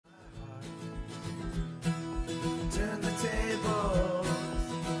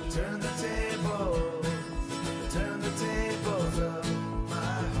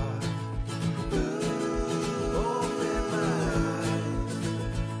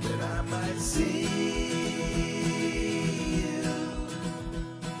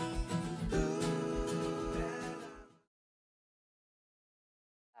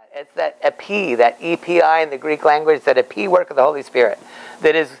it's that epi, that epi in the Greek language, that epi work of the Holy Spirit.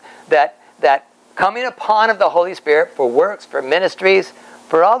 That is that coming upon of the Holy Spirit for works, for ministries,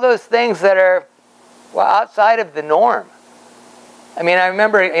 for all those things that are, well, outside of the norm. I mean, I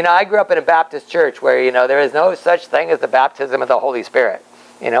remember, I grew up in a Baptist church where, there is no such thing as the baptism of the Holy Spirit.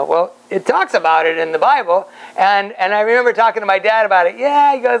 Well, it talks about it in the Bible, and I remember talking to my dad about it.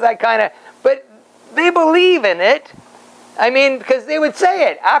 Yeah, he goes, but they believe in it. I mean, because they would say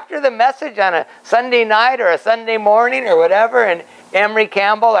it after the message on a Sunday night or a Sunday morning or whatever. And Emery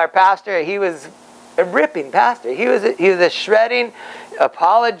Campbell, our pastor, he was a ripping pastor. He was a shredding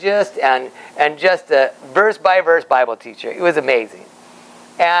apologist and just a verse-by-verse Bible teacher. He was amazing.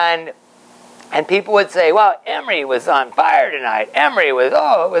 And people would say, well, Emery was on fire tonight. Emery was,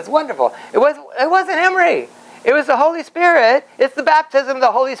 it was wonderful. It wasn't Emery. It was the Holy Spirit. It's the baptism of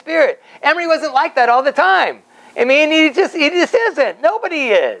the Holy Spirit. Emery wasn't like that all the time. I mean, he just isn't.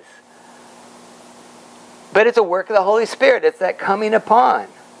 Nobody is. But it's a work of the Holy Spirit. It's that coming upon.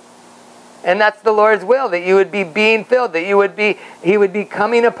 And that's the Lord's will, that you would be being filled, that He would be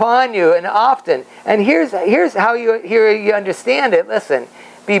coming upon you, and often. And here's how you understand it. Listen,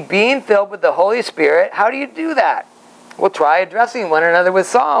 be being filled with the Holy Spirit. How do you do that? Well, try addressing one another with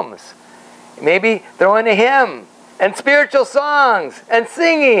psalms. Maybe throw in a hymn and spiritual songs and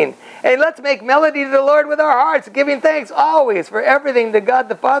singing. And let's make melody to the Lord with our hearts, giving thanks always for everything to God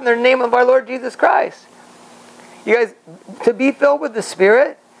the Father in the name of our Lord Jesus Christ. You guys, to be filled with the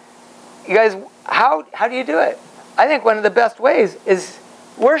Spirit, you guys, how do you do it? I think one of the best ways is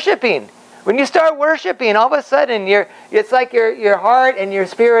worshiping. When you start worshiping, all of a sudden, it's like your heart and your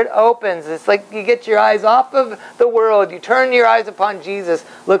spirit opens. It's like you get your eyes off of the world. You turn your eyes upon Jesus,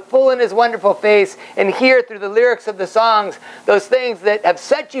 look full in His wonderful face, and hear through the lyrics of the songs those things that have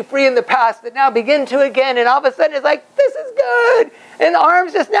set you free in the past that now begin to again. And all of a sudden, it's like, this is good. And the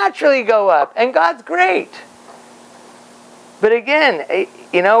arms just naturally go up. And God's great. But again,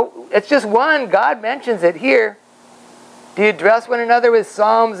 it's just one. God mentions it here. Do you address one another with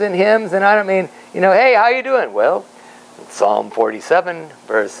psalms and hymns? And I don't mean, hey, how you doing? Well, Psalm 47,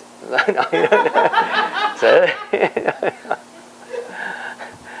 verse...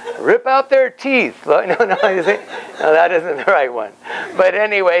 rip out their teeth. No, that isn't the right one. But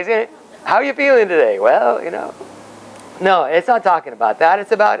anyways, how are you feeling today? Well, No, it's not talking about that.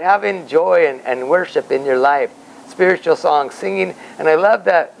 It's about having joy and worship in your life. Spiritual songs, singing. And I love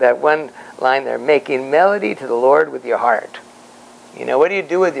that one line there, making melody to the Lord with your heart. What do you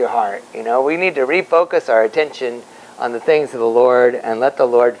do with your heart? We need to refocus our attention on the things of the Lord and let the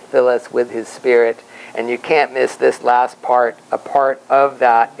Lord fill us with His Spirit. And you can't miss this last part. A part of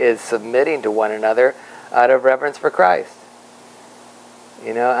that is submitting to one another out of reverence for Christ.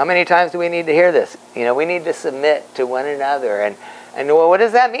 How many times do we need to hear this? We need to submit to one another. And well, what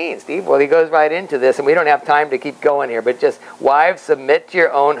does that mean, Steve? Well, he goes right into this, and we don't have time to keep going here, but just, wives, submit to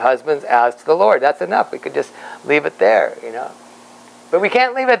your own husbands as to the Lord. That's enough. We could just leave it there, But we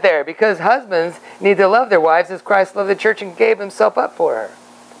can't leave it there, because husbands need to love their wives as Christ loved the church and gave Himself up for her.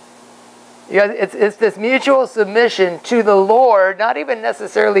 It's this mutual submission to the Lord, not even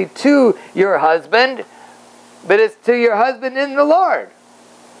necessarily to your husband, but it's to your husband in the Lord.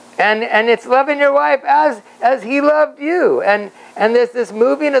 And it's loving your wife as He loved you. And there's this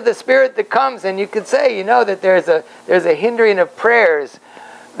moving of the Spirit that comes, and you could say, that there's a hindering of prayers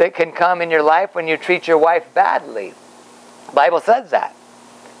that can come in your life when you treat your wife badly. The Bible says that.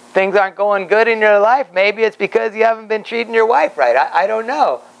 Things aren't going good in your life. Maybe it's because you haven't been treating your wife right. I don't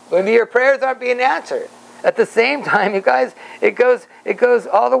know. Maybe your prayers aren't being answered. At the same time, you guys, it goes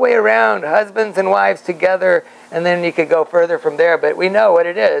all the way around, husbands and wives together, and then you could go further from there. But we know what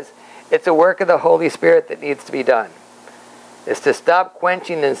it is. It's a work of the Holy Spirit that needs to be done. It's to stop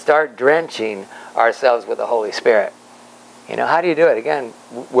quenching and start drenching ourselves with the Holy Spirit. How do you do it? Again,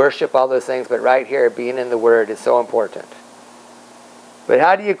 worship, all those things, but right here, being in the Word is so important. But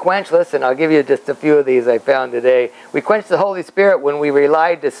how do you quench? Listen, I'll give you just a few of these I found today. We quench the Holy Spirit when we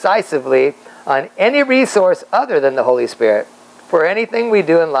rely decisively on any resource other than the Holy Spirit for anything we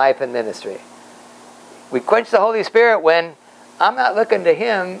do in life and ministry. We quench the Holy Spirit when I'm not looking to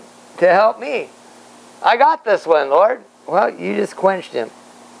Him to help me. I got this one, Lord. Well, you just quenched Him.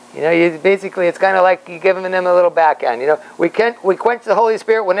 Basically, it's kind of like you giving Him a little backhand. We quench the Holy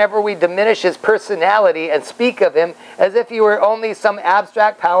Spirit whenever we diminish His personality and speak of Him as if He were only some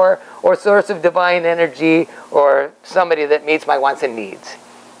abstract power or source of divine energy or somebody that meets my wants and needs.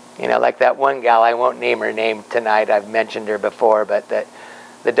 Like that one gal, I won't name her name tonight. I've mentioned her before, but that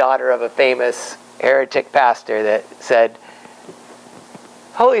the daughter of a famous heretic pastor that said,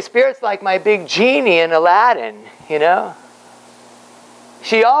 Holy Spirit's like my big genie in Aladdin,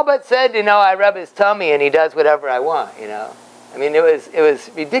 She all but said, I rub his tummy and he does whatever I want, I mean, it was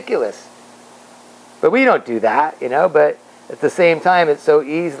ridiculous. But we don't do that, but at the same time, it's so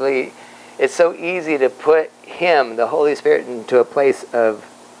easy to put him, the Holy Spirit, into a place of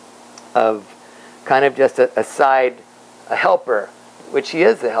kind of just a helper, which he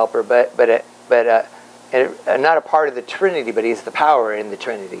is the helper, but not a part of the Trinity, but he's the power in the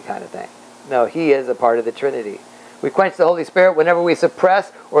Trinity kind of thing. No, he is a part of the Trinity. We quench the Holy Spirit whenever we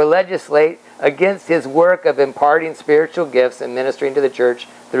suppress or legislate against his work of imparting spiritual gifts and ministering to the church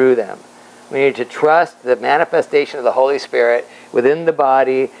through them. We need to trust the manifestation of the Holy Spirit within the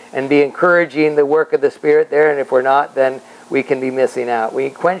body and be encouraging the work of the Spirit there. And if we're not, then we can be missing out. We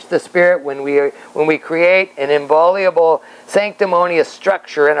quench the Spirit when we create an inviolable, sanctimonious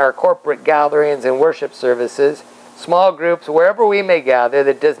structure in our corporate gatherings and worship services, small groups, wherever we may gather,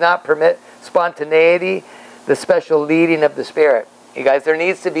 that does not permit spontaneity, the special leading of the Spirit. You guys, there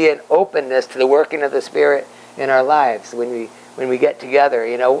needs to be an openness to the working of the Spirit in our lives when we get together.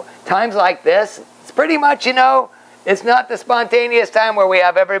 Times like this, it's pretty much, it's not the spontaneous time where we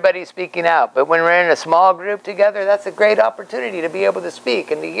have everybody speaking out. But when we're in a small group together, that's a great opportunity to be able to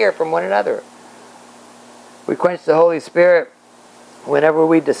speak and to hear from one another. We quench the Holy Spirit whenever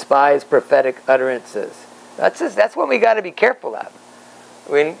we despise prophetic utterances. That's what we got to be careful of.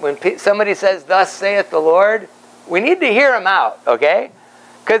 When somebody says, "Thus saith the Lord," we need to hear him out, okay?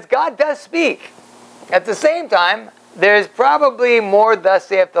 Because God does speak. At the same time, there's probably more "Thus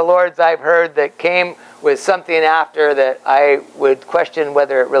saith the Lord" I've heard that came with something after that I would question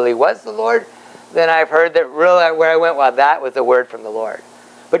whether it really was the Lord, than I've heard that really where I went, well, that was a word from the Lord.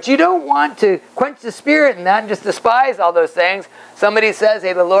 But you don't want to quench the Spirit in that and just despise all those things. Somebody says,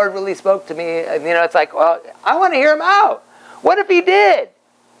 "Hey, the Lord really spoke to me." And, it's like, well, I want to hear him out. What if he did?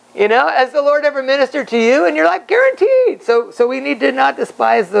 Has the Lord ever ministered to you? And you're like, guaranteed. So we need to not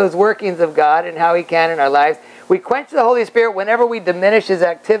despise those workings of God and how he can in our lives. We quench the Holy Spirit whenever we diminish his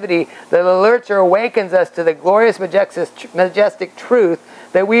activity that alerts or awakens us to the glorious, majestic truth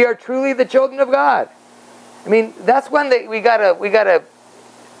that we are truly the children of God. I mean, that's one that we gotta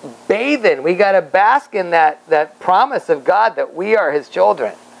bathe in. We gotta bask in that promise of God that we are his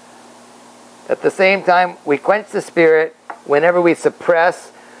children. At the same time, we quench the Spirit whenever we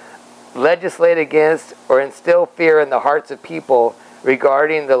suppress, legislate against, or instill fear in the hearts of people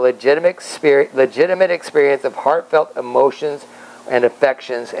regarding the legitimate experience of heartfelt emotions and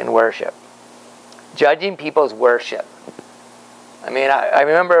affections in worship. Judging people's worship. I mean, I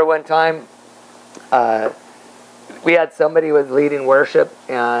remember one time we had somebody who was leading worship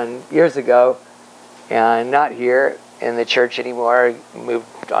and years ago, and not here in the church anymore,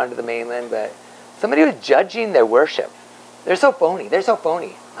 moved on to the mainland, but somebody was judging their worship. They're so phony. They're so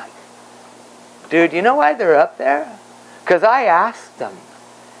phony. Like, dude, you know why they're up there? Because I asked them.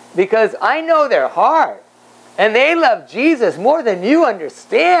 Because I know their heart. And they love Jesus more than you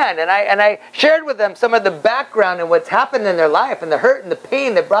understand. And I shared with them some of the background and what's happened in their life and the hurt and the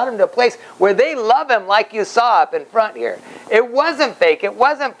pain that brought them to a place where they love him like you saw up in front here. It wasn't fake. It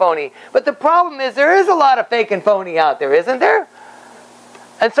wasn't phony. But the problem is there is a lot of fake and phony out there, isn't there?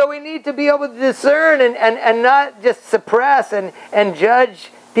 And so we need to be able to discern and not just suppress and judge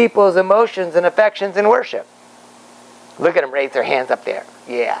people's emotions and affections in worship. Look at them raise their hands up there.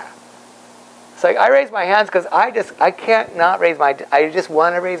 Yeah. It's like I raise my hands because I can't not raise I just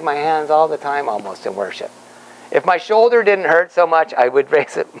want to raise my hands all the time almost in worship. If my shoulder didn't hurt so much, I would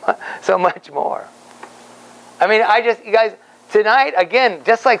raise it so much more. I mean, you guys, tonight, again,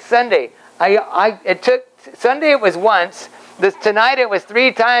 just like Sunday, Sunday it was once. Tonight it was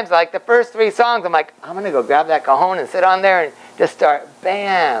 3 times, like the first 3 songs. I'm like, I'm going to go grab that cajon and sit on there and just start,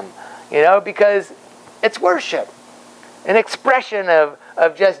 bam. Because it's worship. An expression of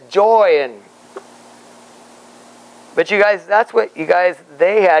just joy. But you guys, that's what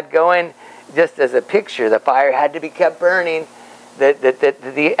they had going just as a picture. The fire had to be kept burning.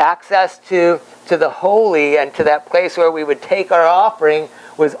 The access to the holy and to that place where we would take our offering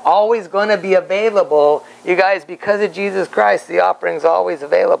was always going to be available. You guys, because of Jesus Christ, the offering's always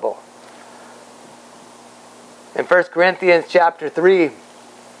available. In 1 Corinthians chapter 3,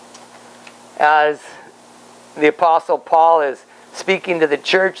 as the Apostle Paul is speaking to the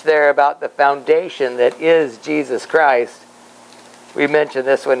church there about the foundation that is Jesus Christ. We mentioned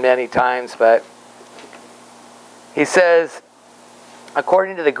this one many times, but he says,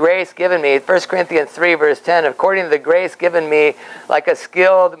 according to the grace given me, 1 Corinthians 3 verse 10, according to the grace given me, like a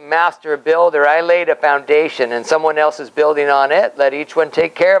skilled master builder, I laid a foundation and someone else is building on it. Let each one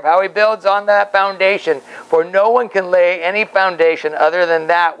take care of how he builds on that foundation. For no one can lay any foundation other than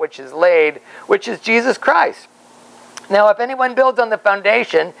that which is laid, which is Jesus Christ. Now, if anyone builds on the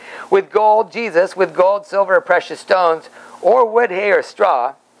foundation with gold, Jesus, with gold, silver, or precious stones, or wood, hay, or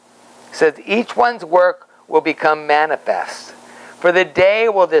straw, says each one's work will become manifest. For the day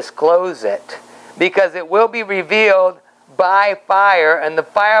will disclose it, because it will be revealed by fire, and the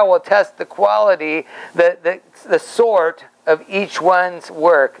fire will test the quality, the sort of each one's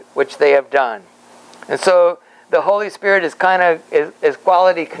work which they have done. And so the Holy Spirit is kind of is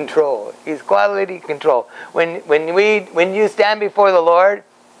quality control. He's quality control. When you stand before the Lord,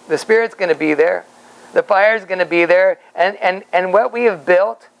 the Spirit's going to be there. The fire's going to be there. And what we have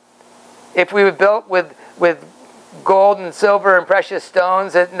built, if we have built with gold and silver and precious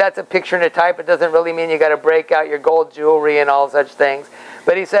stones, that's a picture and a type. It doesn't really mean you got to break out your gold jewelry and all such things.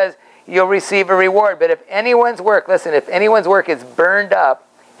 But he says you'll receive a reward. But if anyone's work, listen, if anyone's work is burned up,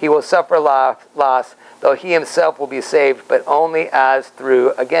 he will suffer loss, though he himself will be saved, but only as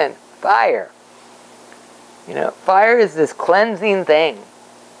through, again, fire. You know, fire is this cleansing thing.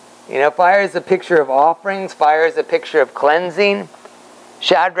 You know, fire is a picture of offerings. Fire is a picture of cleansing.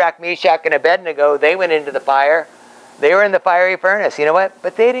 Shadrach, Meshach, and Abednego, they went into the fire. They were in the fiery furnace. You know what?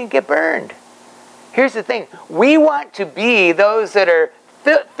 But they didn't get burned. Here's the thing. We want to be those that are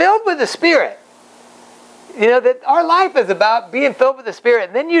filled with the Spirit. You know, that our life is about being filled with the Spirit.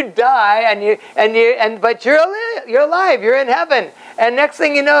 And then you die, but you're alive. You're in heaven. And next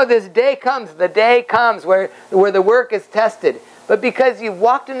thing you know, this day comes. The day comes where the work is tested. But because you've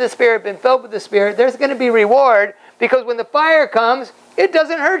walked in the Spirit, been filled with the Spirit, there's going to be reward. Because when the fire comes, it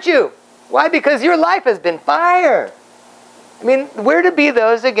doesn't hurt you. Why? Because your life has been fire. I mean, we're to be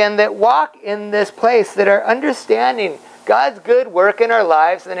those, again, that walk in this place, that are understanding God's good work in our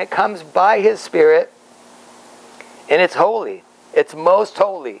lives, and it comes by His Spirit. And it's holy. It's most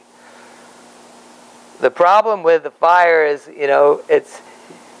holy. The problem with the fire is, you know, it's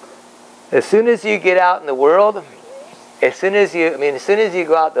as soon as you get out in the world, as soon as you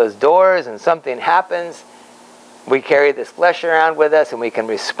go out those doors and something happens, we carry this flesh around with us and we can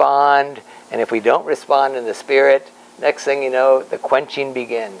respond. And if we don't respond in the Spirit, next thing you know, the quenching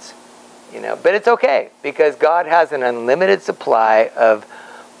begins. You know, but it's okay, because God has an unlimited supply of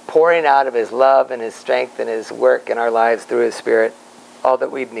pouring out of His love and His strength and His work in our lives through His Spirit, all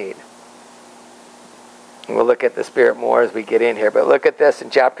that we'd need. And we'll look at the Spirit more as we get in here. But look at this in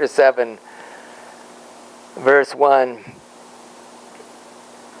chapter 7, verse 1.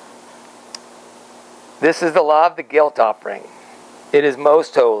 This is the law of the guilt offering. It is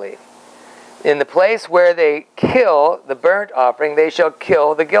most holy. In the place where they kill the burnt offering, they shall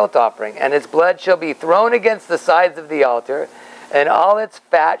kill the guilt offering, and its blood shall be thrown against the sides of the altar, and all its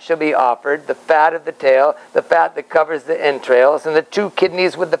fat shall be offered, the fat of the tail, the fat that covers the entrails, and the 2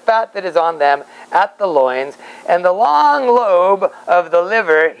 kidneys with the fat that is on them at the loins, and the long lobe of the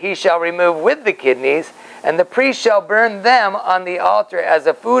liver he shall remove with the kidneys, and the priest shall burn them on the altar as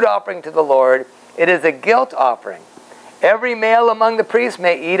a food offering to the Lord. It is a guilt offering. Every male among the priests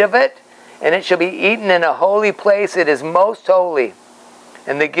may eat of it, and it shall be eaten in a holy place. It is most holy.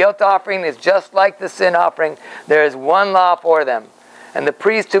 And the guilt offering is just like the sin offering. There is one law for them. And the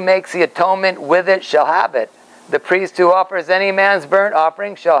priest who makes the atonement with it shall have it. The priest who offers any man's burnt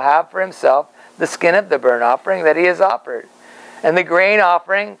offering shall have for himself the skin of the burnt offering that he has offered. And the grain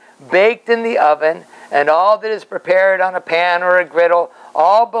offering baked in the oven, and all that is prepared on a pan or a griddle,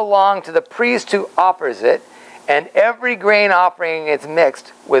 all belong to the priest who offers it. And every grain offering is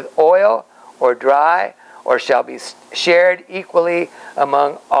mixed with oil or dry, or shall be shared equally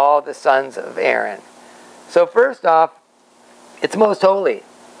among all the sons of Aaron. So first off, it's most holy.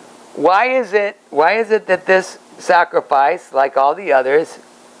 Why is it that this sacrifice, like all the others,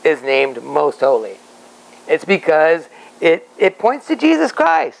 is named most holy? It's because it points to Jesus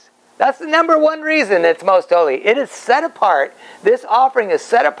Christ. That's the number one reason it's most holy. It is set apart. This offering is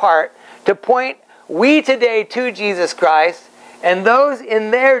set apart to point we today to Jesus Christ, and those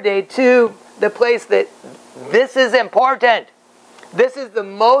in their day to the place that this is important. This is the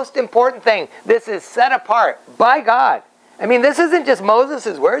most important thing. This is set apart by God. I mean, this isn't just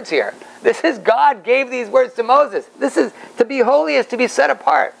Moses' words here. This is God gave these words to Moses. This is, to be holy is to be set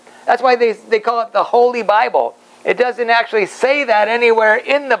apart. That's why they call it the Holy Bible. It doesn't actually say that anywhere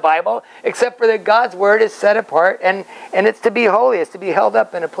in the Bible, except for that God's word is set apart, and it's to be holy. It's to be held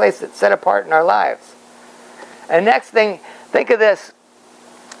up in a place that's set apart in our lives. And next thing, think of this.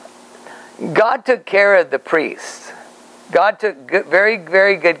 God took care of the priests. God took very,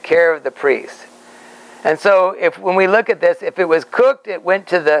 very good care of the priests. And so when we look at this, if it was cooked, it went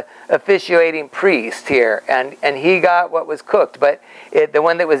to the officiating priest here, and he got what was cooked, but the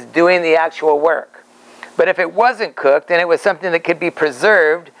one that was doing the actual work. But if it wasn't cooked and it was something that could be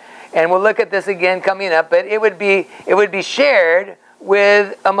preserved, And we'll look at this again coming up, but it would be shared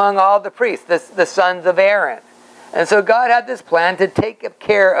with among all the priests, the sons of Aaron. And so God had this plan to take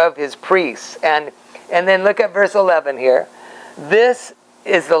care of his priests. And then look at verse 11 here. This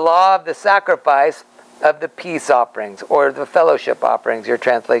is the law of the sacrifice of the peace offerings, or the fellowship offerings, your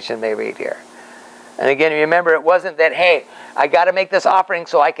translation may read here. And again, remember, it wasn't that, hey, I got to make this offering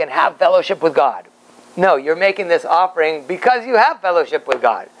so I can have fellowship with God. No, you're making this offering because you have fellowship with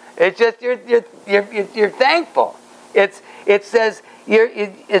God. It's just you're thankful. It says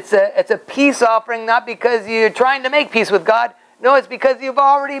it's a peace offering, not because you're trying to make peace with God. No, it's because you've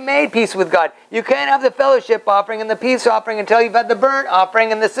already made peace with God. You can't have the fellowship offering and the peace offering until you've had the burnt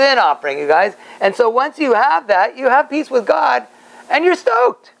offering and the sin offering, you guys. And so once you have that, you have peace with God, and you're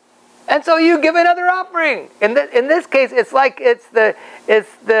stoked. And so you give another offering. In this case, it's the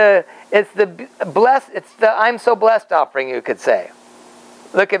I'm so blessed offering, you could say.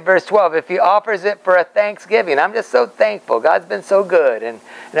 Look at verse 12. If he offers it for a thanksgiving, I'm just so thankful. God's been so good, and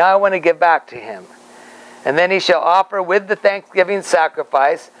now I want to give back to him. And then he shall offer with the thanksgiving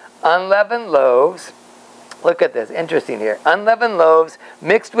sacrifice unleavened loaves. Look at this, interesting here. Unleavened loaves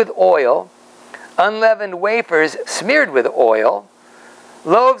mixed with oil, unleavened wafers smeared with oil,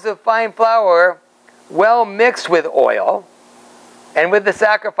 loaves of fine flour well mixed with oil, and with the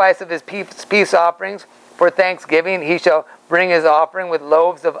sacrifice of his peace offerings for thanksgiving, he shall bring his offering with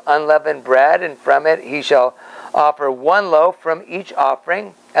loaves of unleavened bread, and from it he shall offer one loaf from each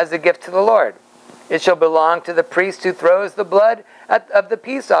offering as a gift to the Lord. It shall belong to the priest who throws the blood of the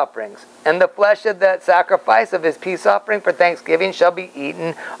peace offerings, and the flesh of that sacrifice of his peace offering for thanksgiving shall be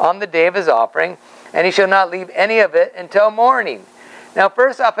eaten on the day of his offering, and he shall not leave any of it until morning. Now,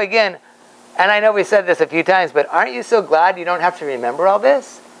 first off, again, and I know we said this a few times, but aren't you so glad you don't have to remember all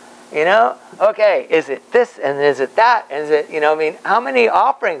this? You know? Okay, is it this and is it that? And is it, how many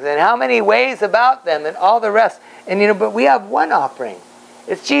offerings and how many ways about them and all the rest? And, but we have one offering.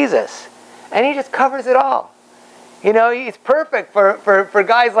 It's Jesus. And he just covers it all. He's perfect for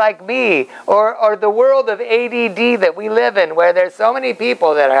guys like me or the world of ADD that we live in, where there's so many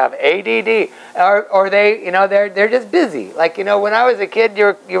people that have ADD or they're just busy. Like, when I was a kid,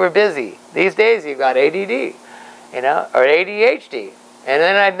 you were busy. These days you've got ADD, or ADHD.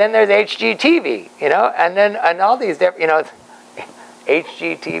 And then there's HGTV, and all these different,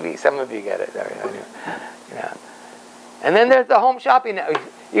 HGTV, some of you get it. And then there's the home shopping.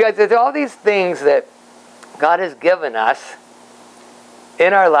 You guys, there's all these things that God has given us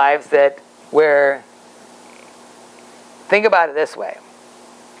in our lives think about it this way.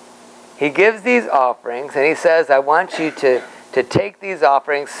 He gives these offerings, and he says, I want you to take these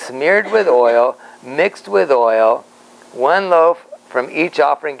offerings smeared with oil, mixed with oil, one loaf from each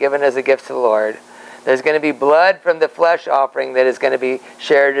offering given as a gift to the Lord. There's going to be blood from the flesh offering that is going to be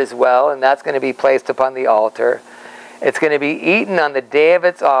shared as well, and that's going to be placed upon the altar. It's going to be eaten on the day of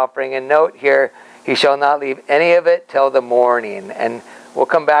its offering. And note here, he shall not leave any of it till the morning. And we'll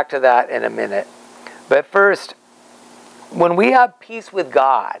come back to that in a minute. But first, when we have peace with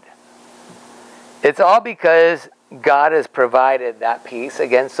God, it's all because God has provided that peace.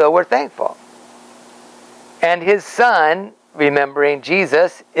 Again, so we're thankful. And his Son, remembering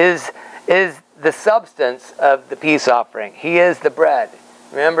Jesus, is the substance of the peace offering. He is the bread.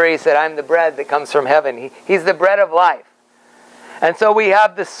 Remember, he said, I'm the bread that comes from heaven. He's the bread of life. And so we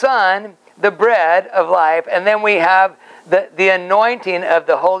have the Son, the bread of life, and then we have the anointing of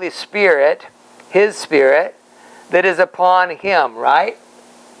the Holy Spirit, his Spirit, that is upon him, right?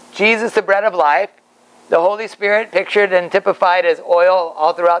 Jesus, the bread of life. The Holy Spirit, pictured and typified as oil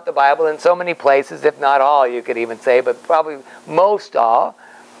all throughout the Bible in so many places, if not all, you could even say, but probably most all.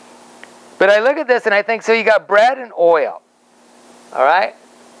 But I look at this and I think, so you got bread and oil. All right?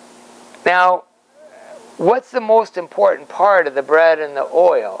 Now, what's the most important part of the bread and the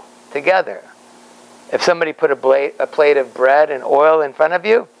oil together? If somebody put a plate of bread and oil in front of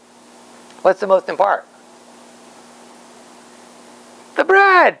you, what's the most important part? The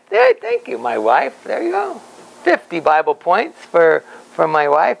bread. Hey, thank you, my wife. There you go. 50 Bible points for my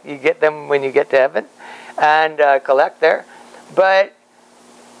wife. You get them when you get to heaven and collect there. But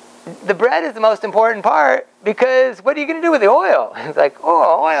the bread is the most important part, because what are you going to do with the oil? It's like,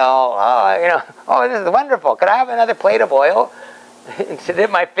 oh, oil, oh, this is wonderful. Could I have another plate of oil to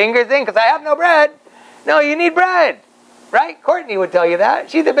dip my fingers in? Because I have no bread. No, you need bread. Right? Courtney would tell you that.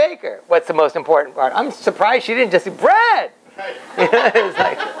 She's a baker. What's the most important part? I'm surprised she didn't just say bread. It's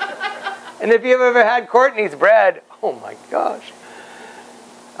like, and if you've ever had Courtney's bread, oh my gosh.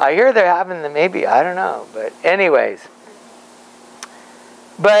 I hear they're having them, maybe, I don't know. But anyways.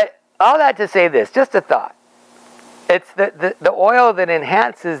 But all that to say this, just a thought. It's the oil that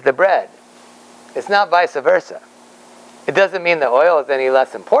enhances the bread. It's not vice versa. It doesn't mean the oil is any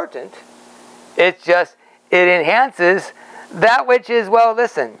less important. It's just, it enhances that which is, well,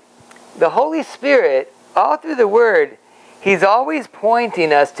 listen, the Holy Spirit, all through the Word, He's always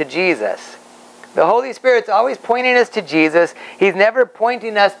pointing us to Jesus. The Holy Spirit's always pointing us to Jesus. He's never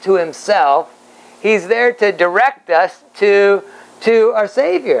pointing us to Himself. He's there to direct us to our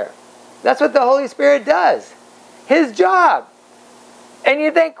Savior. That's what the Holy Spirit does. His job. And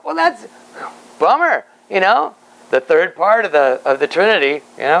you think, well, that's bummer, you know. The third part of the Trinity,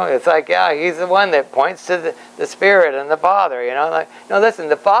 you know, it's like, yeah, He's the one that points to the Spirit and the Father, you know. Like, no, listen,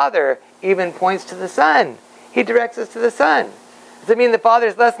 the Father even points to the Son. He directs us to the Son. Does it mean the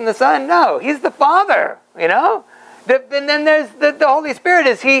Father's less than the Son? No, He's the Father, you know. And then there's the Holy Spirit.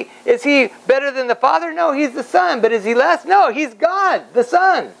 Is he better than the Father? No, He's the Son. But is He less? No, He's God, the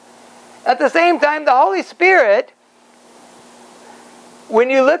Son. At the same time, the Holy Spirit, when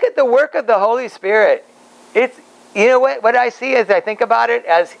you look at the work of the Holy Spirit, it's, you know what I see as I think about it,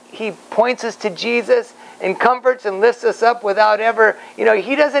 as He points us to Jesus and comforts and lifts us up without ever, you know,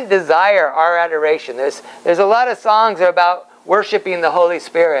 He doesn't desire our adoration. There's a lot of songs about worshiping the Holy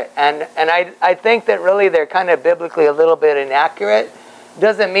Spirit, and I think that really they're kind of biblically a little bit inaccurate.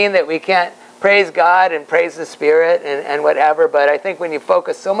 Doesn't mean that we can't praise God and praise the Spirit and whatever, but I think when you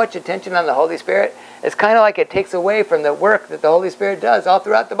focus so much attention on the Holy Spirit, it's kind of like it takes away from the work that the Holy Spirit does all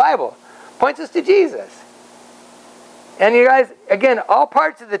throughout the Bible. Points us to Jesus. And you guys, again, all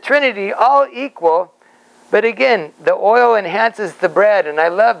parts of the Trinity, all equal. But again, the oil enhances the bread. And I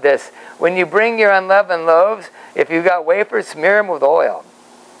love this. When you bring your unleavened loaves, if you've got wafers, smear them with oil.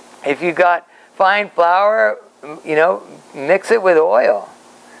 If you've got fine flour, you know, mix it with oil.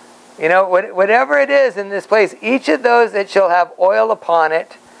 You know, whatever it is in this place, each of those that shall have oil upon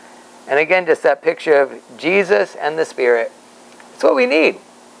it. And again, just that picture of Jesus and the Spirit. It's what we need.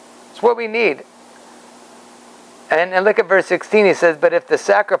 It's what we need. And look at verse 16. He says, but if the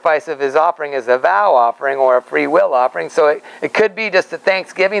sacrifice of his offering is a vow offering or a free will offering, so it could be just a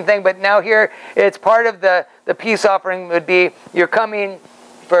thanksgiving thing, but now here it's part of the peace offering would be you're coming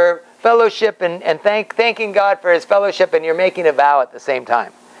for fellowship and thanking God for His fellowship, and you're making a vow at the same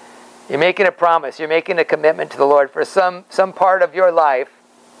time. You're making a promise. You're making a commitment to the Lord for some part of your life.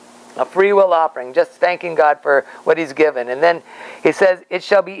 A free will offering, just thanking God for what He's given. And then He says, it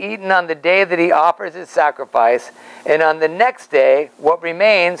shall be eaten on the day that he offers his sacrifice, and on the next day what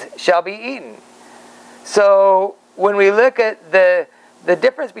remains shall be eaten. So when we look at the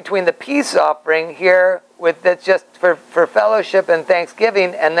difference between the peace offering here, that's just for fellowship and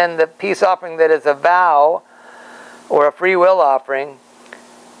thanksgiving, and then the peace offering that is a vow or a free will offering,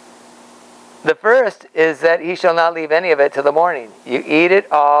 the first is that he shall not leave any of it till the morning. You eat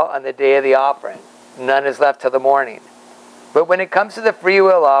it all on the day of the offering. None is left till the morning. But when it comes to the free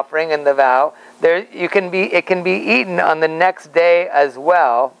will offering and the vow, it can be eaten on the next day as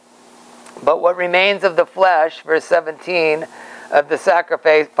well. But what remains of the flesh, verse 17, of the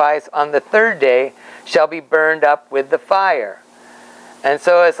sacrifice on the third day shall be burned up with the fire. And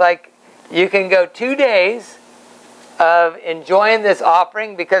so it's like you can go 2 days of enjoying this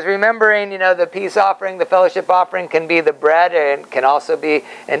offering, because remembering, you know, the peace offering, the fellowship offering can be the bread and can also be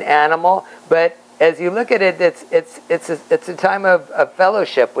an animal. But as you look at it, it's a time of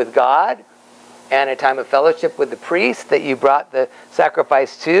fellowship with God and a time of fellowship with the priest that you brought the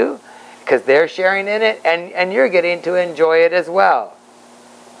sacrifice to, because they're sharing in it, and you're getting to enjoy it as well.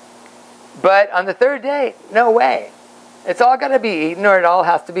 But on the third day, no way. It's all got to be eaten, or it all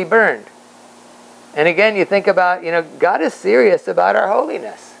has to be burned. And again, you think about, you know, God is serious about our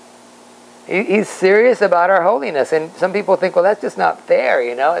holiness. He's serious about our holiness. And some people think, well, that's just not fair,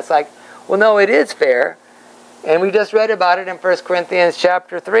 you know. It's like, well, no, it is fair. And we just read about it in 1 Corinthians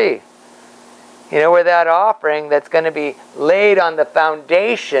chapter 3. You know, where that offering that's going to be laid on the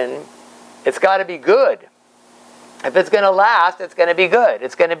foundation, it's got to be good. If it's going to last, it's going to be good.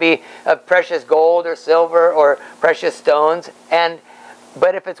 It's going to be of precious gold or silver or precious stones.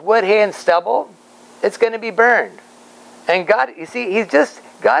 But if it's wood, hay, and stubble, it's going to be burned. And God, you see,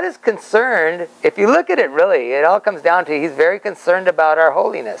 God is concerned. If you look at it really, it all comes down to He's very concerned about our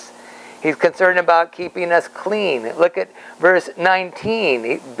holiness. He's concerned about keeping us clean. Look at verse 19.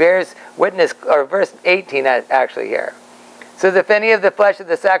 He bears witness, or verse 18 actually here. It says, if any of the flesh of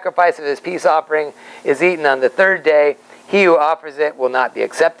the sacrifice of his peace offering is eaten on the third day, he who offers it will not be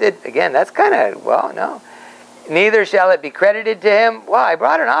accepted. Again, that's kind of, well, no. Neither shall it be credited to him. Well, I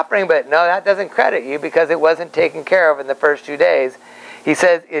brought an offering, but no, that doesn't credit you because it wasn't taken care of in the first 2 days. He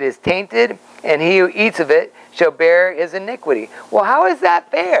says, it is tainted, and he who eats of it shall bear his iniquity. Well, how is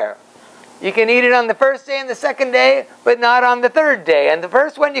that fair? You can eat it on the first day and the second day, but not on the third day. And the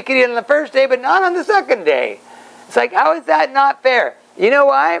first one you can eat on the first day, but not on the second day. It's like, how is that not fair? You know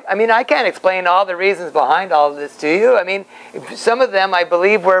why? I mean, I can't explain all the reasons behind all of this to you. I mean, some of them I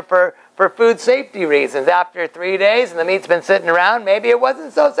believe were for food safety reasons. After 3 days and the meat's been sitting around, maybe it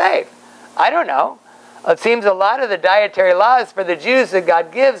wasn't so safe. I don't know. It seems a lot of the dietary laws for the Jews that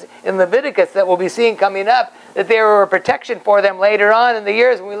God gives in Leviticus that we'll be seeing coming up, that they were a protection for them later on in the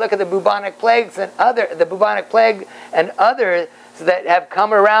years when we look at the bubonic plagues and the bubonic plague and others that have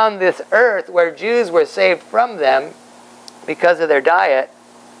come around this earth where Jews were saved from them because of their diet.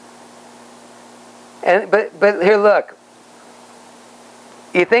 And but here, look.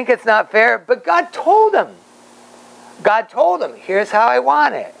 You think it's not fair, but God told them. God told them, here's how I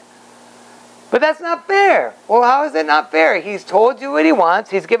want it. But that's not fair. Well, how is it not fair? He's told you what he wants.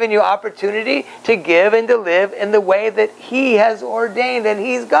 He's given you opportunity to give and to live in the way that he has ordained, and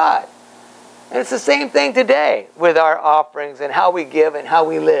he's God. And it's the same thing today with our offerings and how we give and how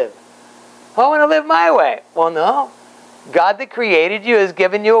we live. Well, I want to live my way. Well, no. God that created you has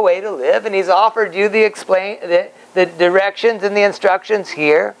given you a way to live, and he's offered you the directions and the instructions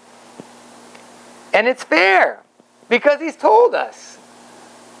here. And it's fair because he's told us.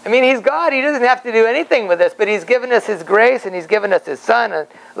 I mean, he's God. He doesn't have to do anything with us, but he's given us his grace and he's given us his son. And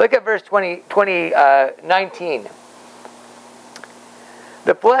look at verse 19.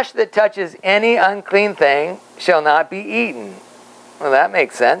 The flesh that touches any unclean thing shall not be eaten. Well, that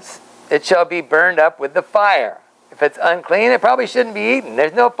makes sense. It shall be burned up with the fire. If it's unclean, it probably shouldn't be eaten.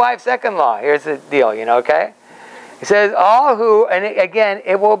 There's no 5-second law. Here's the deal, okay? He says, all who, and again,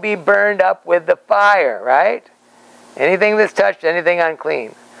 it will be burned up with the fire, right? Anything that's touched, anything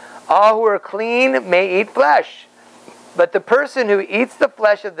unclean. All who are clean may eat flesh. But the person who eats the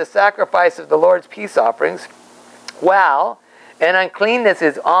flesh of the sacrifice of the Lord's peace offerings, while an uncleanness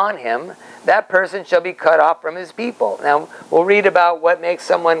is on him, that person shall be cut off from his people. Now, we'll read about what makes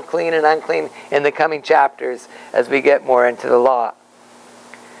someone clean and unclean in the coming chapters as we get more into the law.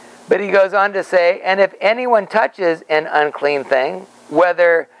 But he goes on to say, and if anyone touches an unclean thing,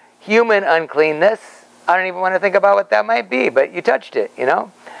 whether human uncleanness, I don't even want to think about what that might be, but you touched it,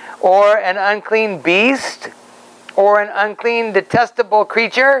 or an unclean beast, or an unclean detestable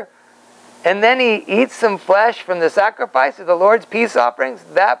creature, and then he eats some flesh from the sacrifice of the Lord's peace offerings,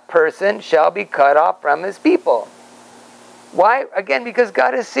 that person shall be cut off from his people. Why? Again, because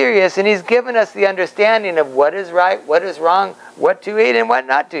God is serious, and he's given us the understanding of what is right, what is wrong, what to eat and what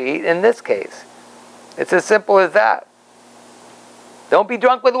not to eat in this case. It's as simple as that. Don't be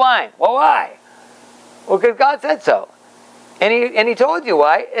drunk with wine. Well, why? Well, because God said so. And he told you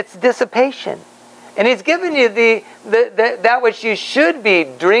why. It's dissipation. And he's given you that which you should be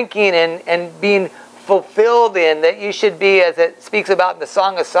drinking and being fulfilled in, that you should be, as it speaks about in the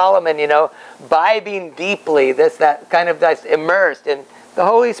Song of Solomon, imbibing deeply, that's immersed in the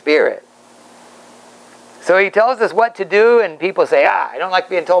Holy Spirit. So he tells us what to do, and people say, I don't like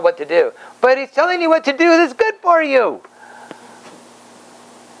being told what to do. But he's telling you what to do that's good for you.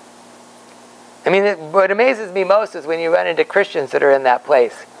 I mean, what amazes me most is when you run into Christians that are in that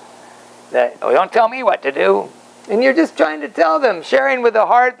place. That, don't tell me what to do. And you're just trying to tell them, sharing with a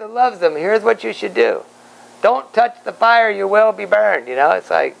heart that loves them, here's what you should do. Don't touch the fire, you will be burned.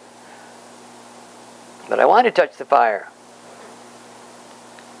 It's like, but I want to touch the fire.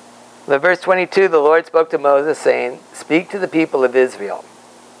 In verse 22, the Lord spoke to Moses, saying, speak to the people of Israel.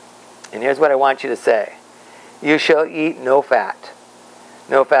 And here's what I want you to say. You shall eat no fat.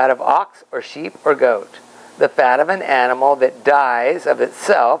 No fat of ox or sheep or goat. The fat of an animal that dies of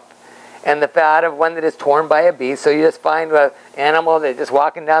itself, and the fat of one that is torn by a beast. So you just find an animal that's just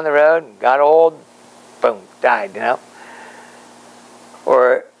walking down the road, got old, boom, died,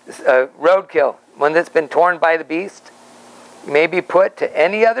 Or roadkill, one that's been torn by the beast, may be put to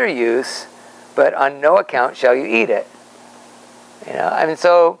any other use, but on no account shall you eat it.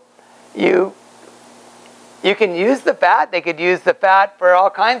 So you can use the fat. They could use the fat for all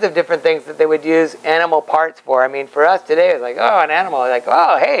kinds of different things that they would use animal parts for. I mean, for us today, it's like, an animal. Like,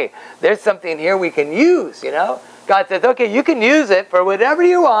 hey, there's something here we can use, God says, okay, you can use it for whatever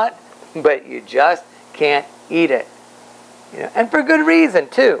you want, but you just can't eat it. And for good reason,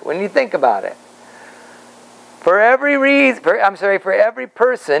 too, when you think about it. For every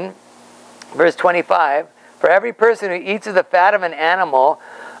person, verse 25, for every person who eats of the fat of an animal,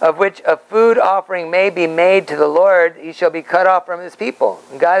 of which a food offering may be made to the Lord, he shall be cut off from his people.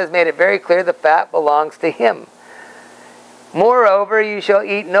 And God has made it very clear the fat belongs to him. Moreover, you shall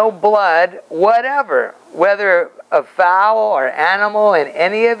eat no blood whatever, whether of fowl or animal in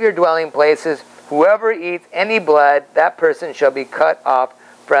any of your dwelling places. Whoever eats any blood, that person shall be cut off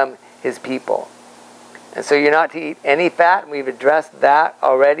from his people. And so you're not to eat any fat. And we've addressed that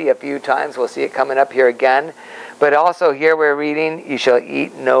already a few times. We'll see it coming up here again. But also here we're reading, you shall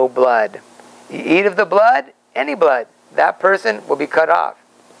eat no blood. You eat of the blood, any blood, that person will be cut off.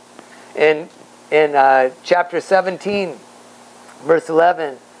 In chapter 17, verse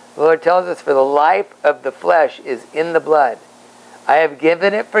 11, the Lord tells us, for the life of the flesh is in the blood. I have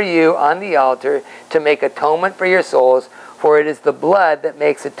given it for you on the altar to make atonement for your souls, for it is the blood that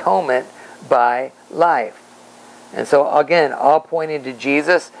makes atonement by life. And so again, all pointing to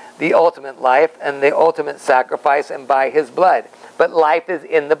Jesus, the ultimate life and the ultimate sacrifice, and by his blood. But life is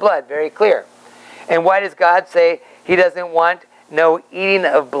in the blood, very clear. And why does God say he doesn't want no eating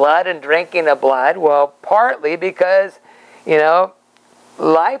of blood and drinking of blood? Well, partly because,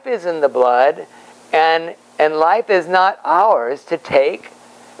 life is in the blood, and life is not ours to take.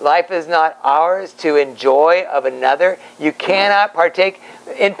 Life is not ours to enjoy of another. You cannot partake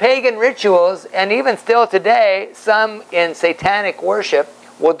in pagan rituals, and even still today, some in satanic worship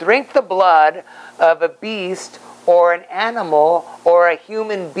will drink the blood of a beast or an animal or a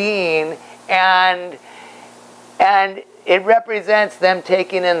human being, and it represents them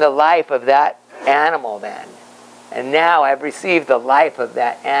taking in the life of that animal then. And now I've received the life of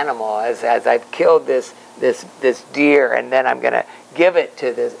that animal as I've killed this deer, and then I'm going to give it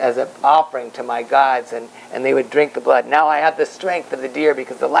to this as an offering to my gods, and they would drink the blood. Now I have the strength of the deer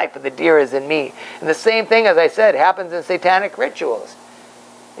because the life of the deer is in me. And the same thing, as I said, happens in satanic rituals.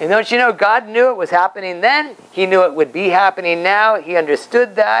 And don't you know, God knew it was happening then. He knew it would be happening now. He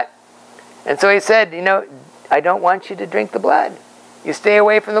understood that. And so he said, I don't want you to drink the blood. You stay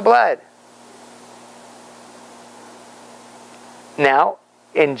away from the blood. Now,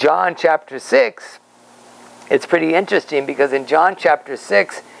 in John chapter 6, it's pretty interesting because in John chapter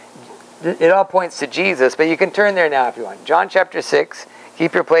 6, it all points to Jesus, but you can turn there now if you want. John chapter 6,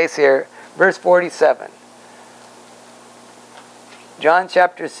 keep your place here, verse 47. John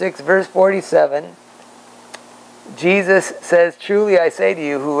chapter 6, verse 47, Jesus says, truly I say to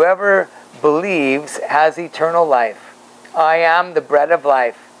you, whoever believes has eternal life. I am the bread of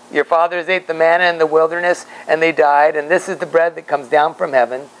life. Your fathers ate the manna in the wilderness, and they died, and this is the bread that comes down from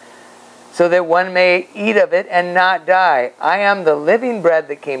heaven, so that one may eat of it and not die. I am the living bread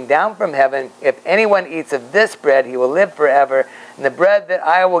that came down from heaven. If anyone eats of this bread, he will live forever. And the bread that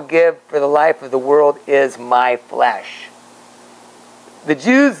I will give for the life of the world is my flesh. The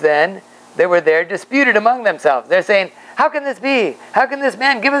Jews then, that were there, disputed among themselves. They're saying, how can this be? How can this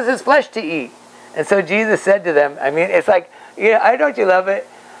man give us his flesh to eat? And so Jesus said to them, it's like, don't you love it?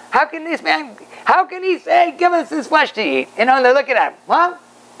 How can he say, give us his flesh to eat? And they're looking at him, huh?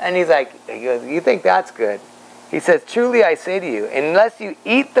 And he's like, you think that's good? He says, truly I say to you, unless you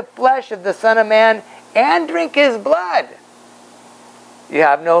eat the flesh of the Son of Man and drink his blood, you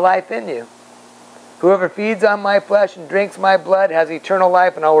have no life in you. Whoever feeds on my flesh and drinks my blood has eternal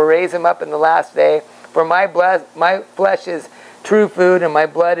life, and I will raise him up in the last day. For my flesh is true food, and my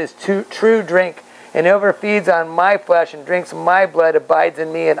blood is true drink. And whoever feeds on my flesh and drinks my blood abides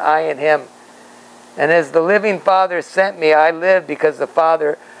in me, and I in him. And as the living Father sent me, I live because of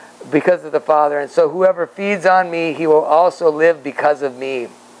the Father. And so whoever feeds on me, he will also live because of me.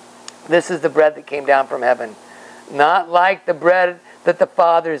 This is the bread that came down from heaven, not like the bread that the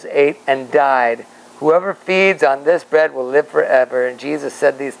fathers ate and died. Whoever feeds on this bread will live forever. And Jesus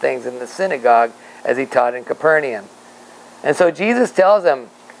said these things in the synagogue as he taught in Capernaum. And so Jesus tells them,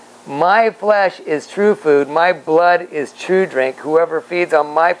 my flesh is true food, my blood is true drink. Whoever feeds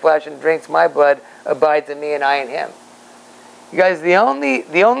on my flesh and drinks my blood abides in me, and I in him. You guys, the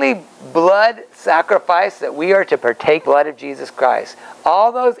only blood sacrifice that we are to partake, blood of Jesus Christ.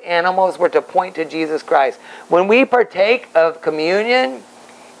 All those animals were to point to Jesus Christ. When we partake of communion,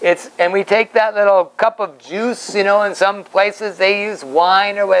 and we take that little cup of juice, in some places they use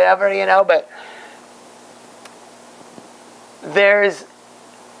wine or whatever, but there's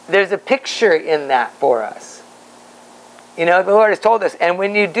a picture in that for us. The Lord has told us, and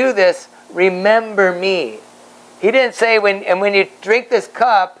when you do this, remember me. He didn't say when you drink this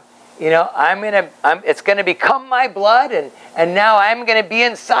cup, it's going to become my blood, and now I'm going to be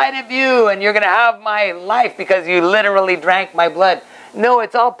inside of you, and you're going to have my life because you literally drank my blood. No,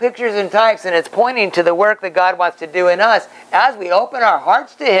 it's all pictures and types, and it's pointing to the work that God wants to do in us as we open our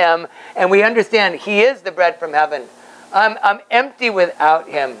hearts to him and we understand he is the bread from heaven. I'm empty without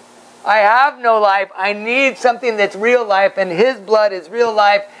him. I have no life. I need something that's real life, and his blood is real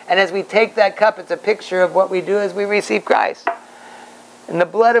life. And as we take that cup, it's a picture of what we do as we receive Christ. And the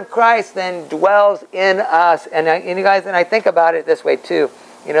blood of Christ then dwells in us. And you guys, and I think about it this way too.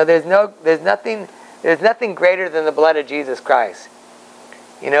 There's nothing greater than the blood of Jesus Christ.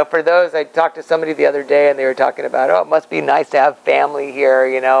 You know, for those, I talked to somebody the other day and they were talking about, oh, it must be nice to have family here,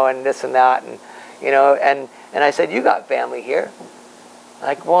 you know, and this and that. And, you know, and I said, you got family here.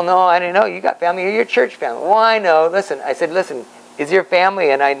 Like, well, no, I didn't know. You got family here, your church family. Well, I know. Listen, I said, listen, is your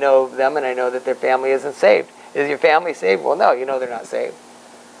family, and I know them and I know that their family isn't saved. Is your family saved? Well, no, you know they're not saved.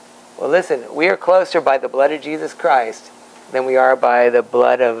 Well, listen, we are closer by the blood of Jesus Christ than we are by the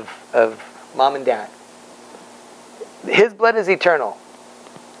blood of mom and dad. His blood is eternal.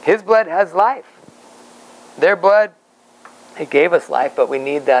 His blood has life. Their blood, it gave us life, but we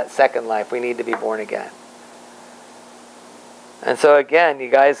need that second life. We need to be born again. And so again, you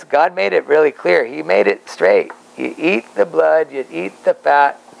guys, God made it really clear. He made it straight. You eat the blood, you eat the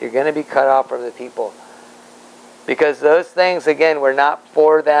fat, you're going to be cut off from the people. Because those things, again, were not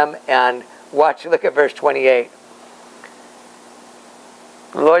for them. And watch, look at verse 28.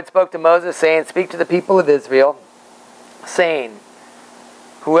 The Lord spoke to Moses, saying, speak to the people of Israel, saying,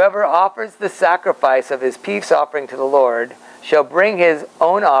 whoever offers the sacrifice of his peace offering to the Lord shall bring his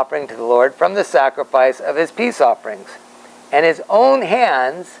own offering to the Lord from the sacrifice of his peace offerings. And his own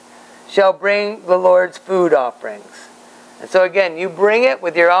hands shall bring the Lord's food offerings. And so again, you bring it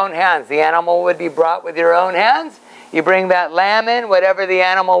with your own hands. The animal would be brought with your own hands. You bring that lamb in, whatever the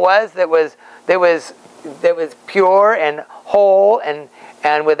animal was that was pure and whole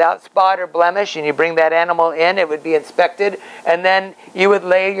and without spot or blemish, and you bring that animal in, it would be inspected, and then you would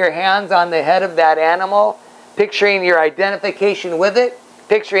lay your hands on the head of that animal, picturing your identification with it,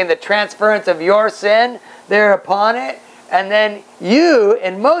 picturing the transference of your sin there upon it, and then you,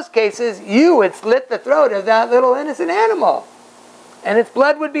 in most cases, you would slit the throat of that little innocent animal, and its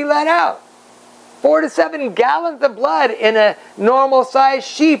blood would be let out. 4 to 7 gallons of blood in a normal-sized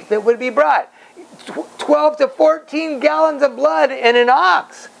sheep that would be brought. 12 to 14 gallons of blood in an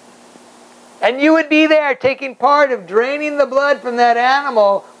ox. And you would be there taking part of draining the blood from that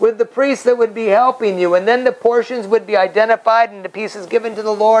animal with the priest that would be helping you. And then the portions would be identified and the pieces given to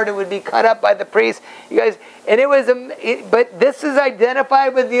the Lord. It would be cut up by the priest. You guys, and it was, but this is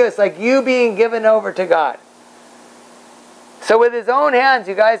identified with you. It's like you being given over to God. So with his own hands,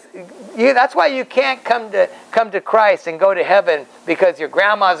 you guys, that's why you can't come to Christ and go to heaven because your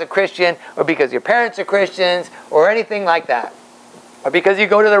grandma's a Christian or because your parents are Christians or anything like that. Or because you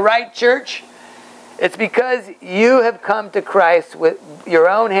go to the right church. It's because you have come to Christ with your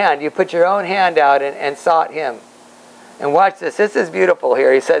own hand. You put your own hand out and sought him. And watch this. This is beautiful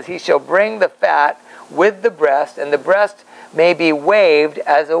here. He says, he shall bring the fat with the breast, and the breast may be waved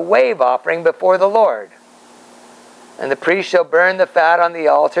as a wave offering before the Lord. And the priest shall burn the fat on the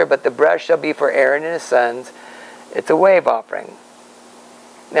altar, but the breast shall be for Aaron and his sons. It's a wave offering.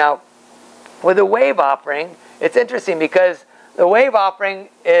 Now, with a wave offering, it's interesting because the wave offering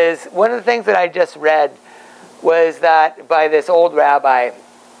is, one of the things that I just read was that by this old rabbi,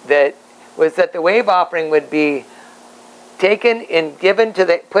 that the wave offering would be taken and given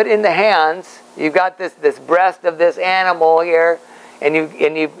to put in the hands. You've got this breast of this animal here, and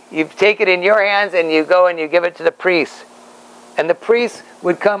you take it in your hands and you go and you give it to the priest. And the priest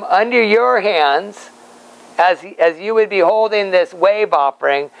would come under your hands as you would be holding this wave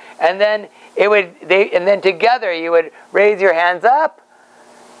offering, and then together you would raise your hands up,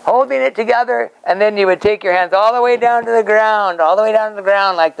 holding it together, and then you would take your hands all the way down to the ground,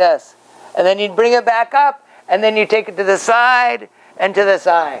 like this. And then you'd bring it back up, and then you take it to the side and to the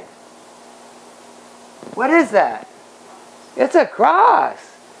side. What is that? It's a cross.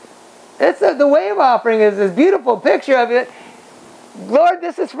 The wave offering is this beautiful picture of it. Lord,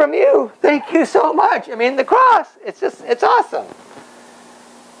 this is from you. Thank you so much. I mean, the cross, it's awesome.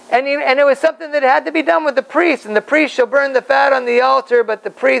 And it was something that had to be done with the priest. And the priest shall burn the fat on the altar, but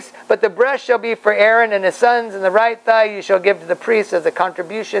the breast shall be for Aaron and his sons, and the right thigh you shall give to the priest as a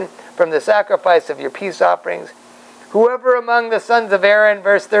contribution from the sacrifice of your peace offerings. Whoever among the sons of Aaron,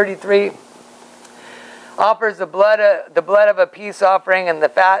 verse 33, offers the blood of a peace offering, and the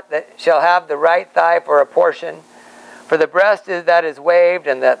fat that shall have the right thigh for a portion. For the breast that is waved,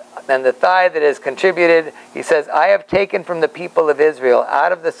 and the thigh that is contributed, he says, I have taken from the people of Israel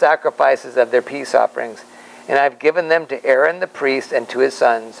out of the sacrifices of their peace offerings, and I have given them to Aaron the priest and to his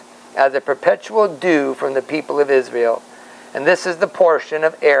sons, as a perpetual due from the people of Israel. And this is the portion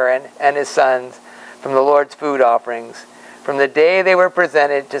of Aaron and his sons from the Lord's food offerings, from the day they were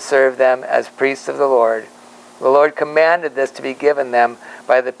presented to serve them as priests of the Lord. The Lord commanded this to be given them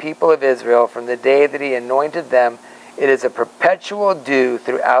by the people of Israel from the day that he anointed them. It is a perpetual due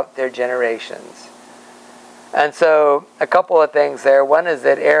throughout their generations. And so, a couple of things there. One is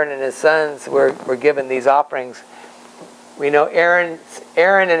that Aaron and his sons were given these offerings We know Aaron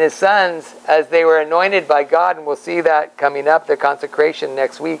and his sons, as they were anointed by God, and we'll see that coming up, the consecration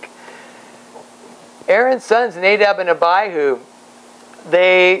next week. Aaron's sons, Nadab and Abihu,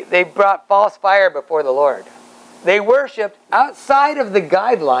 they brought false fire before the Lord. They worshipped outside of the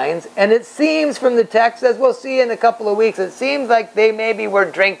guidelines, and it seems from the text, as we'll see in a couple of weeks, it seems like they maybe were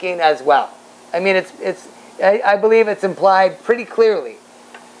drinking as well. I mean, I believe it's implied pretty clearly.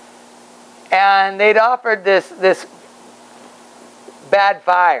 And they'd offered this bad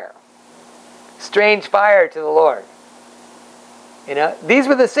fire, strange fire to the Lord. You know, these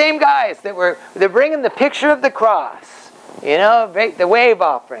were the same guys they're bringing the picture of the cross. You know, the wave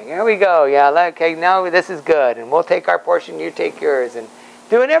offering. Here we go. Yeah, okay, now this is good. And we'll take our portion, you take yours. And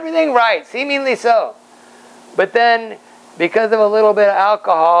doing everything right, seemingly so. But then, because of a little bit of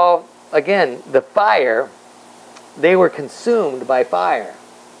alcohol, again, the fire, they were consumed by fire.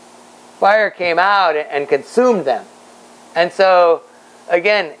 Fire came out and consumed them. And so,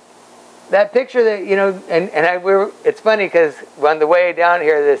 again, that picture that, you know, it's funny because on the way down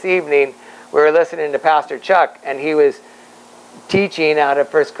here this evening, we were listening to Pastor Chuck, and he was teaching out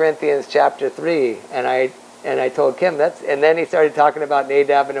of 1 Corinthians chapter 3, and I told Kim and then he started talking about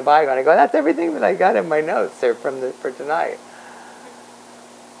Nadab and Abihu, and I go, that's everything that I got in my notes there for tonight.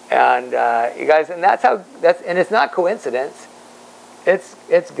 And you guys, and and it's not coincidence.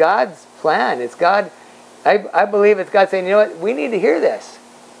 It's God's plan. It's God. I believe it's God saying, you know what, we need to hear this.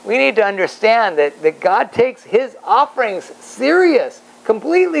 We need to understand that God takes His offerings serious,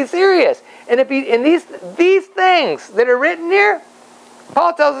 completely serious. And these things that are written here,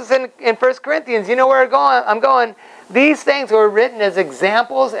 Paul tells us in 1 Corinthians, you know where I'm going, these things were written as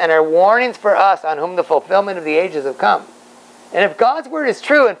examples and are warnings for us on whom the fulfillment of the ages have come. And if God's word is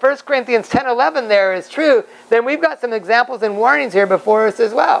true, and 1 Corinthians 10:11 there is true, then we've got some examples and warnings here before us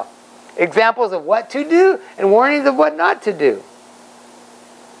as well. Examples of what to do and warnings of what not to do.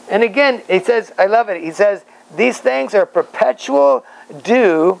 And again, he says, I love it, he says, these things are perpetual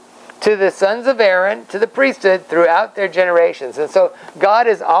due to the sons of Aaron, to the priesthood, throughout their generations. And so God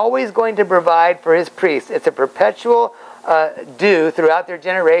is always going to provide for His priests. It's a perpetual due throughout their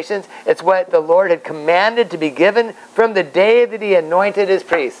generations. It's what the Lord had commanded to be given from the day that He anointed His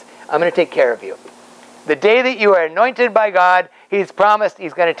priests. I'm going to take care of you. The day that you are anointed by God, He's promised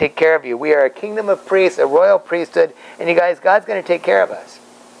He's going to take care of you. We are a kingdom of priests, a royal priesthood, and you guys, God's going to take care of us.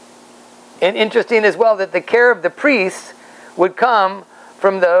 And interesting as well that the care of the priests would come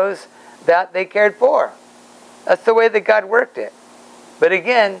from those that they cared for. That's the way that God worked it. But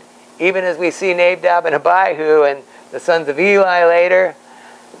again, even as we see Nadab and Abihu and the sons of Eli later,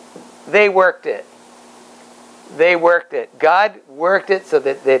 they worked it. They worked it. God worked it so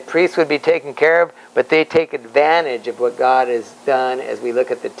that the priests would be taken care of, but they take advantage of what God has done as we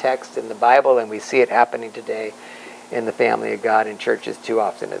look at the text in the Bible, and we see it happening today in the family of God in churches too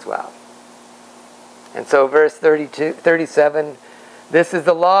often as well. And so verse 37, this is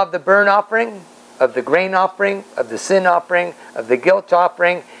the law of the burnt offering, of the grain offering, of the sin offering, of the guilt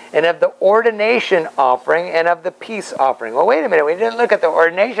offering, and of the ordination offering, and of the peace offering. Well, wait a minute. We didn't look at the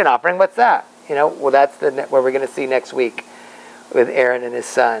ordination offering. What's that? You know, well, that's what we're going to see next week with Aaron and his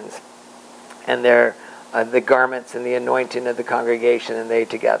sons, and their the garments and the anointing of the congregation, and they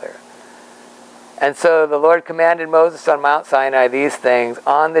together. And so the Lord commanded Moses on Mount Sinai these things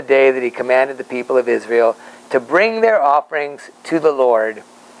on the day that He commanded the people of Israel to bring their offerings to the Lord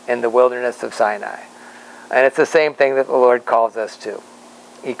in the wilderness of Sinai. And it's the same thing that the Lord calls us to.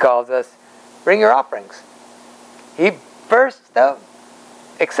 He calls us, bring your offerings. He first, though,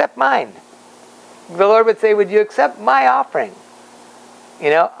 accept mine. The Lord would say, would you accept my offering? You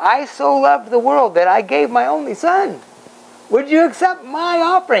know, I so loved the world that I gave my only Son. Would you accept my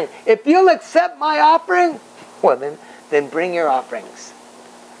offering? If you'll accept my offering, well, then bring your offerings.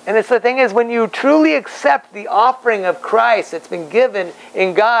 And it's the thing is, when you truly accept the offering of Christ that's been given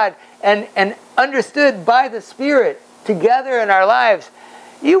in God and understood by the Spirit together in our lives,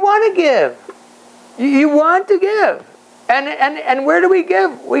 you want to give. You want to give. And where do we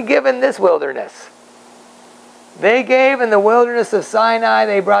give? We give in this wilderness. They gave in the wilderness of Sinai.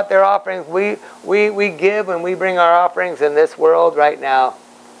 They brought their offerings. We give and we bring our offerings in this world right now.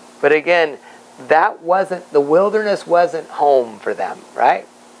 But again, the wilderness wasn't home for them, right?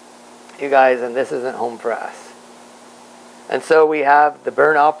 You guys, and this isn't home for us. And so we have the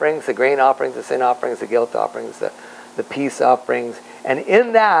burnt offerings, the grain offerings, the sin offerings, the guilt offerings, the peace offerings. And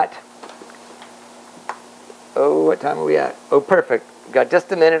in that, what time are we at? Oh, perfect. Got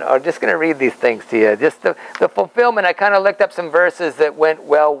just a minute. I'm just going to read these things to you. Just the fulfillment. I kind of looked up some verses that went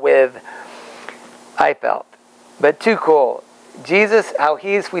well with, I felt. But too cool. Jesus,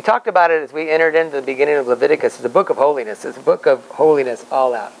 we talked about it as we entered into the beginning of Leviticus. It's a book of holiness. It's a book of holiness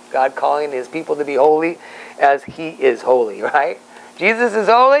all out. God calling his people to be holy as he is holy, right? Jesus is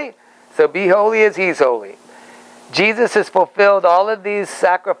holy, so be holy as he's holy. Jesus has fulfilled all of these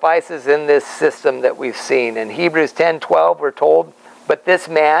sacrifices in this system that we've seen. In Hebrews 10:12, we're told, but this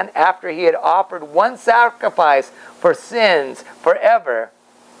man, after he had offered one sacrifice for sins forever,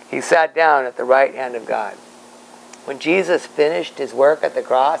 he sat down at the right hand of God. When Jesus finished his work at the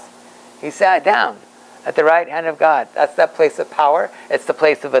cross, he sat down at the right hand of God. That's that place of power. It's the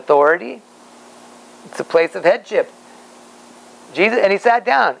place of authority. It's the place of headship. Jesus, and he sat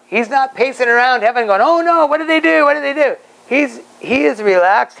down. He's not pacing around heaven going, oh no, what did they do? What did they do? He is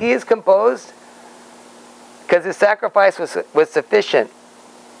relaxed. He is composed because his sacrifice was sufficient.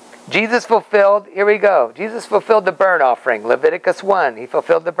 Jesus fulfilled, here we go. Jesus fulfilled the burnt offering. Leviticus 1, he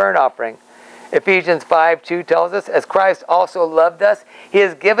fulfilled the burnt offering. Ephesians 5:2 tells us, as Christ also loved us, he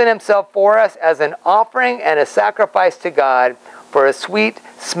has given himself for us as an offering and a sacrifice to God for a sweet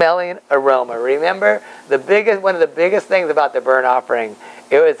smelling aroma. Remember, one of the biggest things about the burnt offering,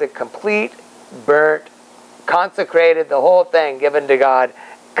 it was a complete burnt, consecrated, the whole thing given to God,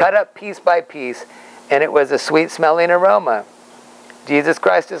 cut up piece by piece, and it was a sweet smelling aroma. Jesus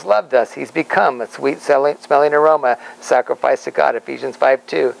Christ has loved us. He's become a sweet smelling aroma, sacrifice to God. Ephesians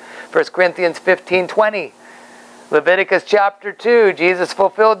 5:2. 1 Corinthians 15:20. Leviticus chapter 2. Jesus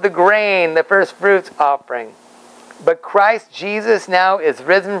fulfilled the grain, the first fruits offering. But Christ Jesus now is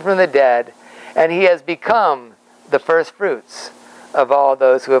risen from the dead, and he has become the first fruits of all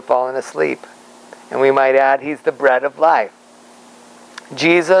those who have fallen asleep. And we might add, he's the bread of life.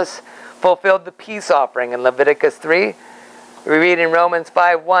 Jesus fulfilled the peace offering in Leviticus 3. We read in Romans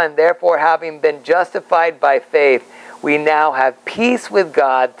 5:1, therefore, having been justified by faith, we now have peace with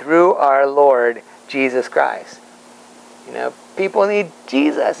God through our Lord Jesus Christ. You know, people need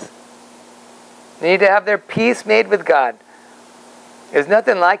Jesus. They need to have their peace made with God. There's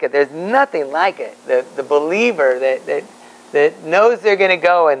nothing like it. There's nothing like it. The believer that knows they're going to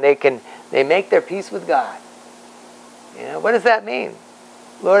go and they make their peace with God. You know, what does that mean?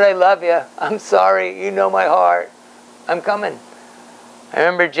 Lord, I love you. I'm sorry. You know my heart. I'm coming. I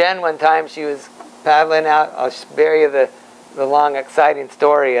remember Jen one time, she was paddling out. I'll spare you the long, exciting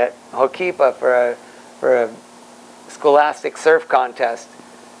story at Hokipa for a scholastic surf contest.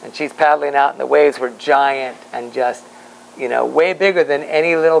 And she's paddling out, and the waves were giant and just, you know, way bigger than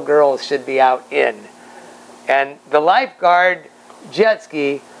any little girls should be out in. And the lifeguard jet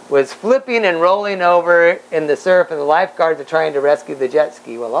ski was flipping and rolling over in the surf, and the lifeguards are trying to rescue the jet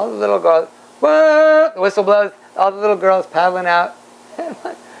ski. Well, all the little girls, whoa, the whistle blows, all the little girls paddling out.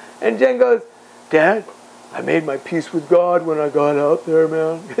 And Jen goes, Dad, I made my peace with God when I got out there,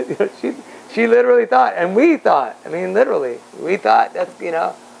 man. She literally thought, and we thought, I mean, literally, we thought that's, you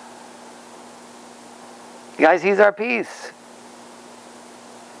know. Guys, he's our peace.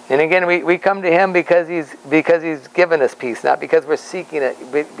 And again, we come to him because he's given us peace, not because we're seeking it,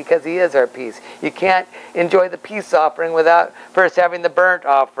 because he is our peace. You can't enjoy the peace offering without first having the burnt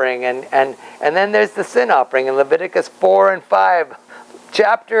offering. And then there's the sin offering in Leviticus 4 and 5,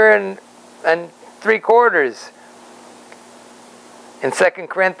 chapter and 3/4. In 2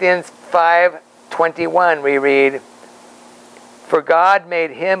 Corinthians 5:21 we read, for God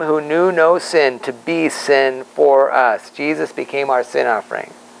made him who knew no sin to be sin for us. Jesus became our sin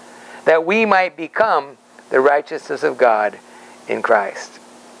offering, that we might become the righteousness of God in Christ.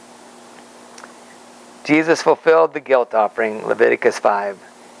 Jesus fulfilled the guilt offering, Leviticus 5.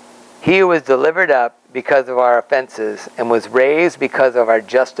 He who was delivered up because of our offenses and was raised because of our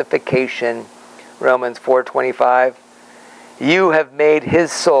justification, Romans 4:25. You have made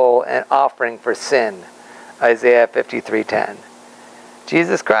his soul an offering for sin, Isaiah 53:10.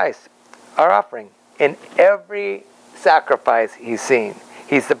 Jesus Christ, our offering, in every sacrifice he's seen.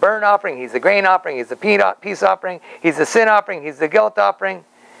 He's the burnt offering, he's the grain offering, he's the peace offering, he's the sin offering, he's the guilt offering.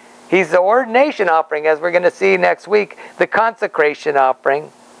 He's the ordination offering, as we're going to see next week, the consecration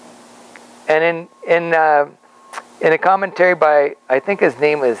offering. And in a commentary by, I think his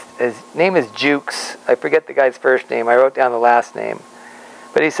name is Jukes. I forget the guy's first name. I wrote down the last name.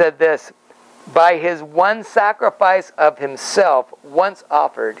 But he said this, by his one sacrifice of himself once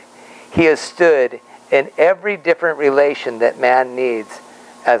offered, he has stood in every different relation that man needs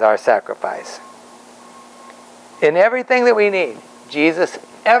as our sacrifice. In everything that we need, Jesus,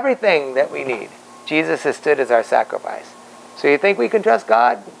 everything that we need, Jesus has stood as our sacrifice. So you think we can trust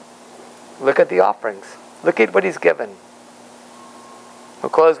God? Look at the offerings. Look at what he's given. We'll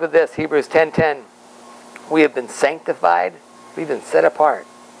close with this, Hebrews 10:10. We have been sanctified. We've been set apart.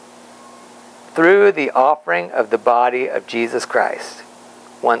 through the offering of the body of Jesus Christ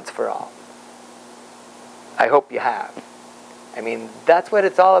once for all. I hope you have. I mean, that's what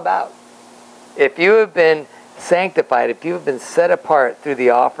it's all about. If you have been sanctified, if you have been set apart through the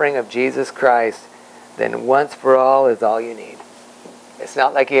offering of Jesus Christ, then once for all is all you need. It's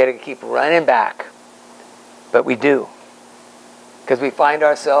not like you had to keep running back, but we do. Because we find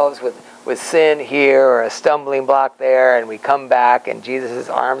ourselves with sin here or a stumbling block there, and we come back and Jesus'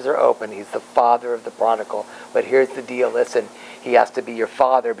 arms are open. He's the father of the prodigal. But here's the deal, listen, he has to be your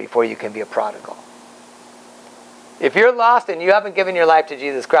father before you can be a prodigal. If you're lost and you haven't given your life to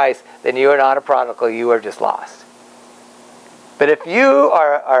Jesus Christ, then you are not a prodigal, you are just lost. But if you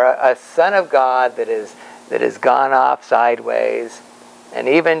are a son of God that has gone off sideways and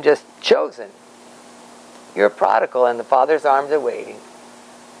even just chosen, you're a prodigal and the Father's arms are waiting.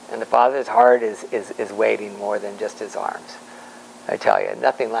 And the Father's heart is waiting more than just his arms. I tell you,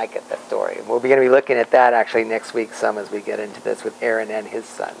 nothing like it, that story. We're going to be looking at that actually next week some as we get into this with Aaron and his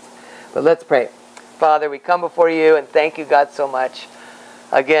sons. But let's pray. Father, we come before you and thank you, God, so much.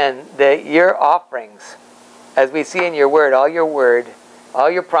 Again, that your offerings, as we see in your word, all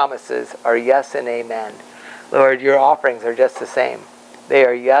your promises are yes and amen. Lord, your offerings are just the same. They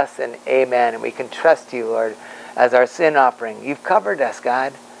are yes and amen. And we can trust you, Lord, as our sin offering. You've covered us,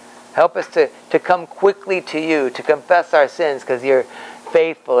 God. Help us to come quickly to you, to confess our sins, because you're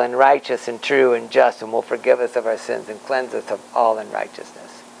faithful and righteous and true and just, and will forgive us of our sins and cleanse us of all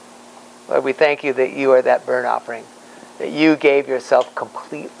unrighteousness. Lord, we thank you that you are that burnt offering, that you gave yourself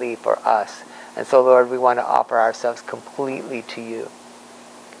completely for us. And so, Lord, we want to offer ourselves completely to you.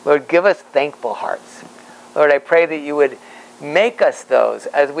 Lord, give us thankful hearts. Lord, I pray that you would make us those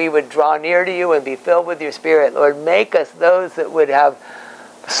as we would draw near to you and be filled with your Spirit. Lord, make us those that would have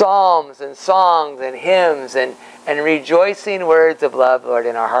psalms and songs and hymns and rejoicing words of love, Lord,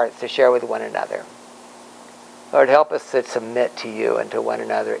 in our hearts to share with one another. Lord, help us to submit to you and to one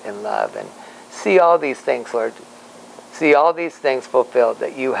another in love and see all these things, Lord. See all these things fulfilled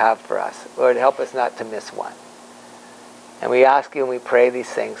that you have for us. Lord, help us not to miss one. And we ask you and we pray these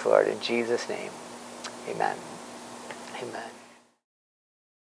things, Lord, in Jesus' name. Amen. Amen.